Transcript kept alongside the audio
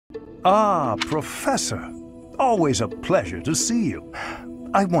Ah, Professor. Always a pleasure to see you.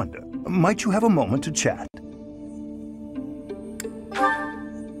 I wonder, might you have a moment to chat?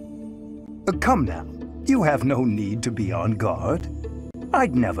 Come now, you have no need to be on guard.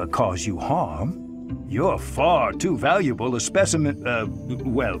 I'd never cause you harm. You're far too valuable a specimen,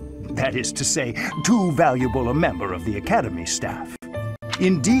 well, that is to say, too valuable a member of the Academy staff.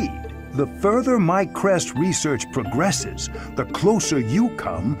 Indeed, the further my crest research progresses, the closer you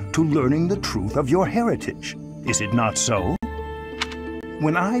come to learning the truth of your heritage. Is it not so?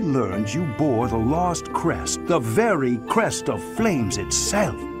 When I learned you bore the lost crest, the very crest of flames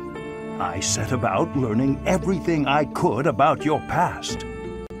itself, I set about learning everything I could about your past.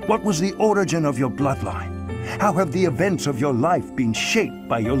 What was the origin of your bloodline? How have the events of your life been shaped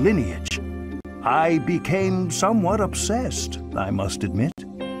by your lineage? I became somewhat obsessed, I must admit.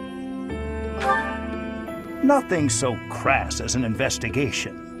 Nothing so crass as an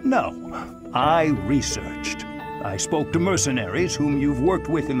investigation. No, I researched. I spoke to mercenaries whom you've worked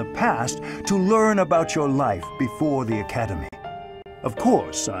with in the past to learn about your life before the Academy. Of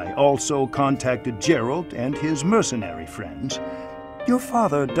course, I also contacted Gerald and his mercenary friends. Your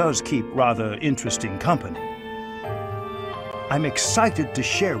father does keep rather interesting company. I'm excited to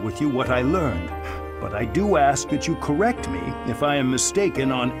share with you what I learned, but I do ask that you correct me if I am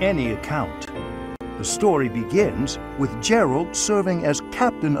mistaken on any account. The story begins with Gerald serving as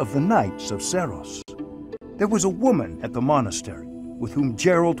captain of the Knights of Seros. There was a woman at the monastery with whom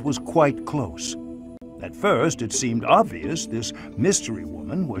Gerald was quite close. At first, it seemed obvious this mystery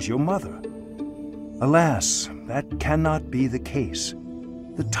woman was your mother. Alas, that cannot be the case.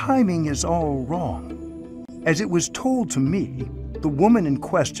 The timing is all wrong. As it was told to me, the woman in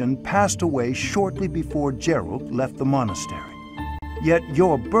question passed away shortly before Gerald left the monastery. Yet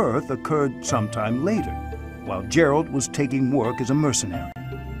your birth occurred sometime later, while Gerald was taking work as a mercenary.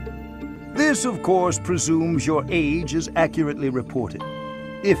 This, of course, presumes your age is accurately reported.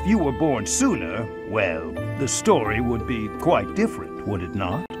 If you were born sooner, well, the story would be quite different, would it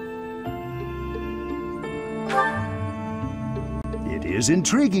not? It is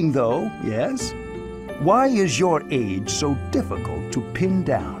intriguing, though, yes? Why is your age so difficult to pin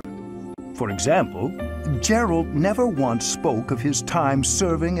down? For example, Gerald never once spoke of his time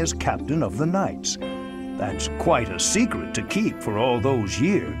serving as captain of the Knights. That's quite a secret to keep for all those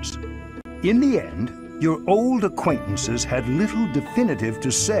years. In the end, your old acquaintances had little definitive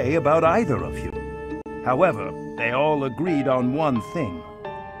to say about either of you. However, they all agreed on one thing.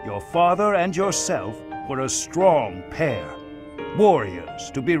 Your father and yourself were a strong pair,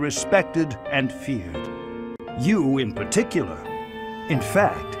 warriors to be respected and feared. You in particular. In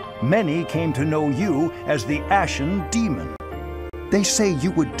fact, many came to know you as the Ashen Demon. They say you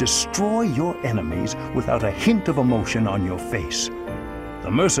would destroy your enemies without a hint of emotion on your face. The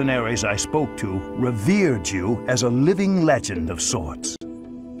mercenaries I spoke to revered you as a living legend of sorts.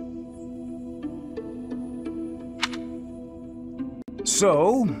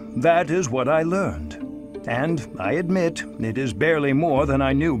 So, that is what I learned. And I admit, it is barely more than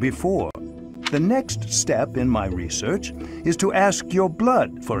I knew before. The next step in my research is to ask your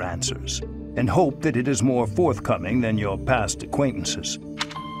blood for answers, and hope that it is more forthcoming than your past acquaintances.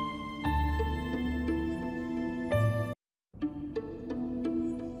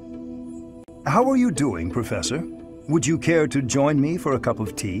 How are you doing, Professor? Would you care to join me for a cup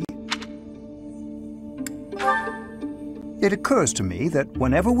of tea? It occurs to me that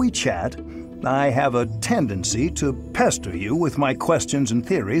whenever we chat, I have a tendency to pester you with my questions and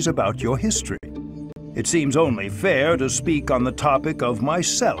theories about your history. It seems only fair to speak on the topic of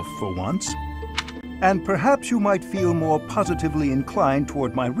myself for once. And perhaps you might feel more positively inclined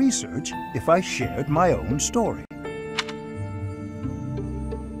toward my research if I shared my own story.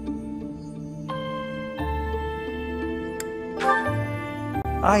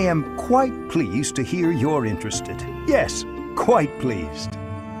 I am quite pleased to hear you're interested. Yes, quite pleased.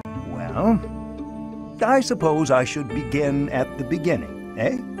 Well, I suppose I should begin at the beginning,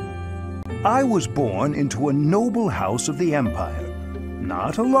 eh? I was born into a noble house of the Empire.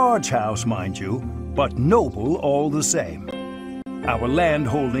 Not a large house, mind you, but noble all the same. Our land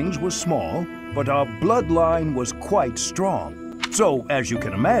holdings were small, but our bloodline was quite strong. So, as you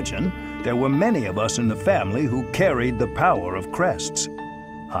can imagine, there were many of us in the family who carried the power of crests.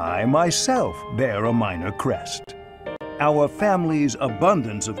 I myself bear a minor crest. Our family's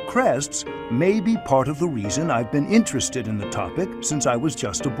abundance of crests may be part of the reason I've been interested in the topic since I was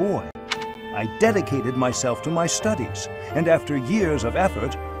just a boy. I dedicated myself to my studies, and after years of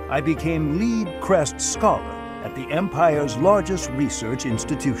effort, I became lead crest scholar at the Empire's largest research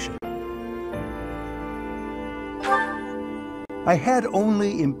institution. I had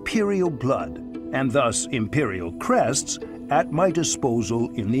only Imperial blood, and thus Imperial crests, at my disposal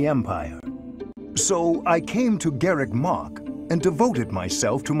in the Empire. So I came to Garrick Mach and devoted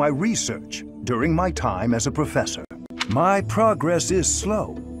myself to my research during my time as a professor. My progress is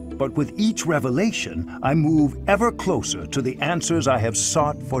slow, but with each revelation, I move ever closer to the answers I have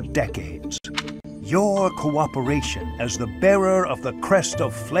sought for decades. Your cooperation as the bearer of the Crest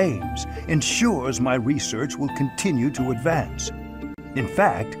of Flames ensures my research will continue to advance. In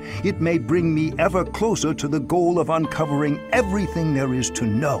fact, it may bring me ever closer to the goal of uncovering everything there is to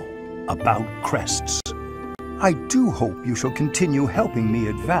know about crests. I do hope you shall continue helping me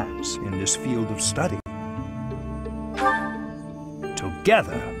advance in this field of study.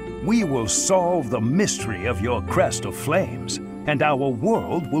 Together, we will solve the mystery of your Crest of Flames, and our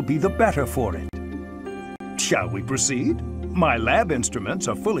world will be the better for it. Shall we proceed? My lab instruments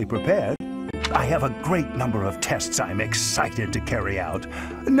are fully prepared. I have a great number of tests I'm excited to carry out.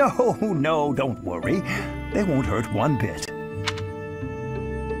 No, don't worry. They won't hurt one bit.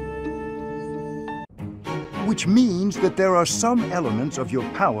 Which means that there are some elements of your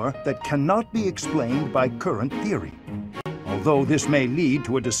power that cannot be explained by current theory. Although this may lead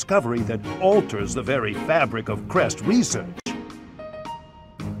to a discovery that alters the very fabric of Crest research.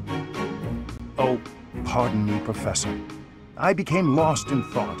 Oh, pardon me, Professor. I became lost in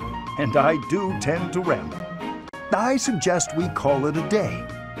thought, and I do tend to ramble. I suggest we call it a day.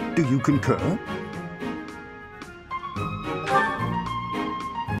 Do you concur?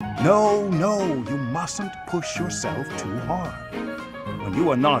 No, you mustn't push yourself too hard. When you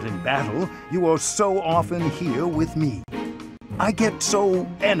are not in battle, you are so often here with me. I get so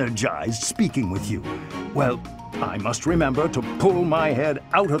energized speaking with you. Well, I must remember to pull my head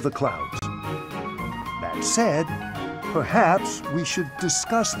out of the clouds. That said, perhaps we should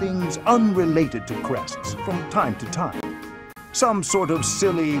discuss things unrelated to crests from time to time. Some sort of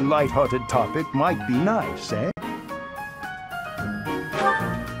silly, light-hearted topic might be nice, eh?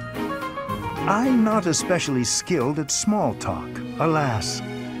 I'm not especially skilled at small talk, alas.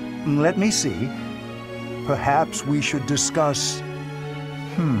 Let me see. Perhaps we should discuss...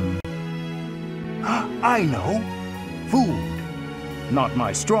 I know! Food. Not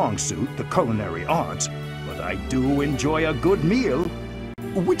my strong suit, the culinary arts, but I do enjoy a good meal.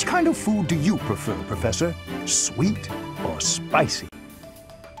 Which kind of food do you prefer, Professor? Sweet or spicy?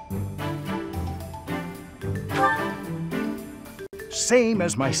 Same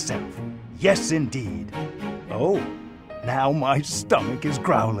as myself. Yes, indeed. Oh, now my stomach is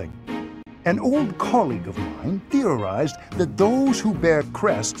growling. An old colleague of mine theorized that those who bear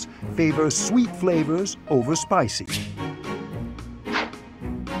crests favor sweet flavors over spicy.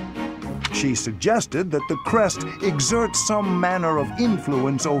 She suggested that the crest exerts some manner of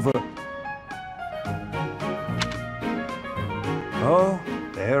influence over... Oh,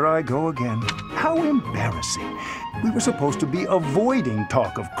 there I go again. How embarrassing. We were supposed to be avoiding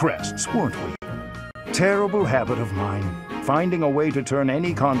talk of crests, weren't we? Terrible habit of mine, finding a way to turn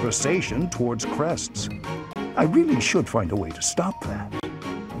any conversation towards crests. I really should find a way to stop that.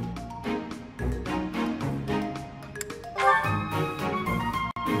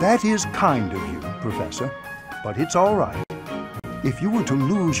 That is kind of you, Professor, but it's all right. If you were to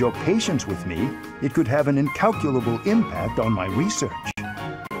lose your patience with me, it could have an incalculable impact on my research.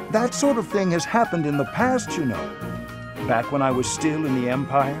 That sort of thing has happened in the past, you know. Back when I was still in the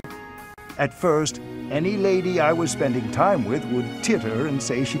Empire. At first, any lady I was spending time with would titter and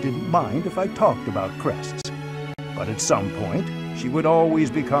say she didn't mind if I talked about crests. But at some point, she would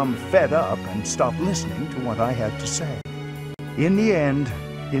always become fed up and stop listening to what I had to say. In the end,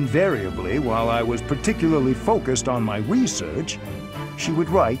 invariably, while I was particularly focused on my research, she would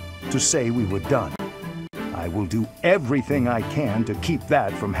write to say we were done. I will do everything I can to keep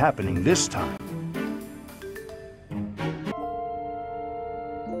that from happening this time.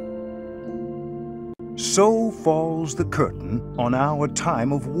 So falls the curtain on our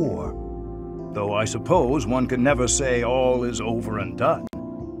time of war. Though I suppose one can never say all is over and done.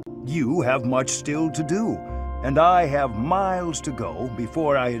 You have much still to do, and I have miles to go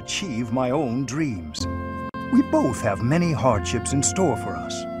before I achieve my own dreams. We both have many hardships in store for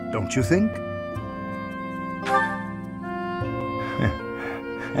us, don't you think?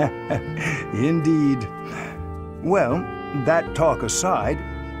 Indeed. Well, that talk aside,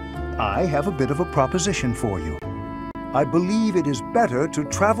 I have a bit of a proposition for you. I believe it is better to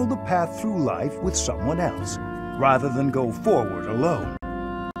travel the path through life with someone else, rather than go forward alone.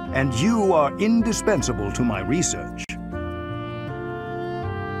 And you are indispensable to my research.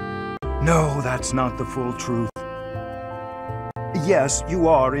 No, that's not the full truth. Yes, you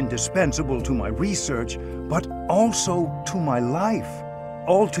are indispensable to my research, but also to my life.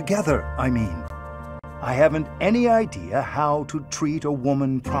 Altogether, I mean. I haven't any idea how to treat a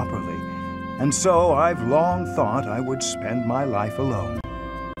woman properly, and so I've long thought I would spend my life alone.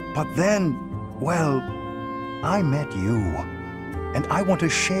 But then, well, I met you, and I want to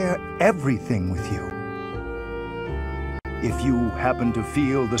share everything with you. If you happen to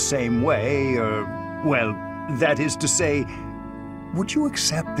feel the same way, well, that is to say, would you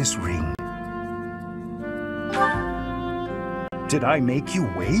accept this ring? Did I make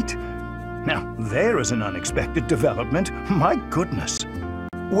you wait? Now, there is an unexpected development. My goodness.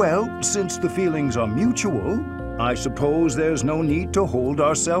 Well, since the feelings are mutual, I suppose there's no need to hold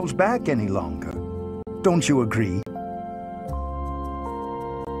ourselves back any longer. Don't you agree?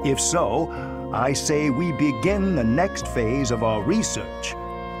 If so, I say we begin the next phase of our research.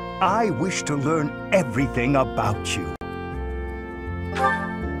 I wish to learn everything about you.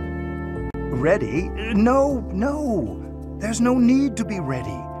 Ready? No. There's no need to be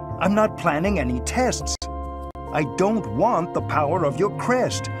ready. I'm not planning any tests. I don't want the power of your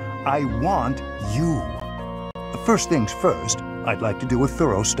crest. I want you. First things first, I'd like to do a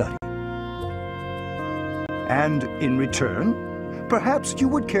thorough study. And in return, perhaps you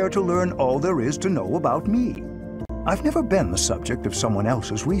would care to learn all there is to know about me. I've never been the subject of someone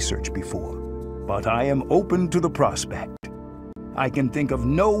else's research before, but I am open to the prospect. I can think of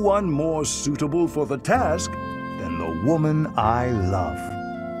no one more suitable for the task than the woman I love.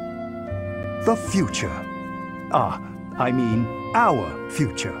 The future. I mean our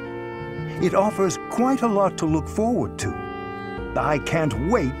future. It offers quite a lot to look forward to. I can't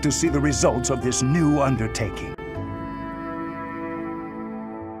wait to see the results of this new undertaking.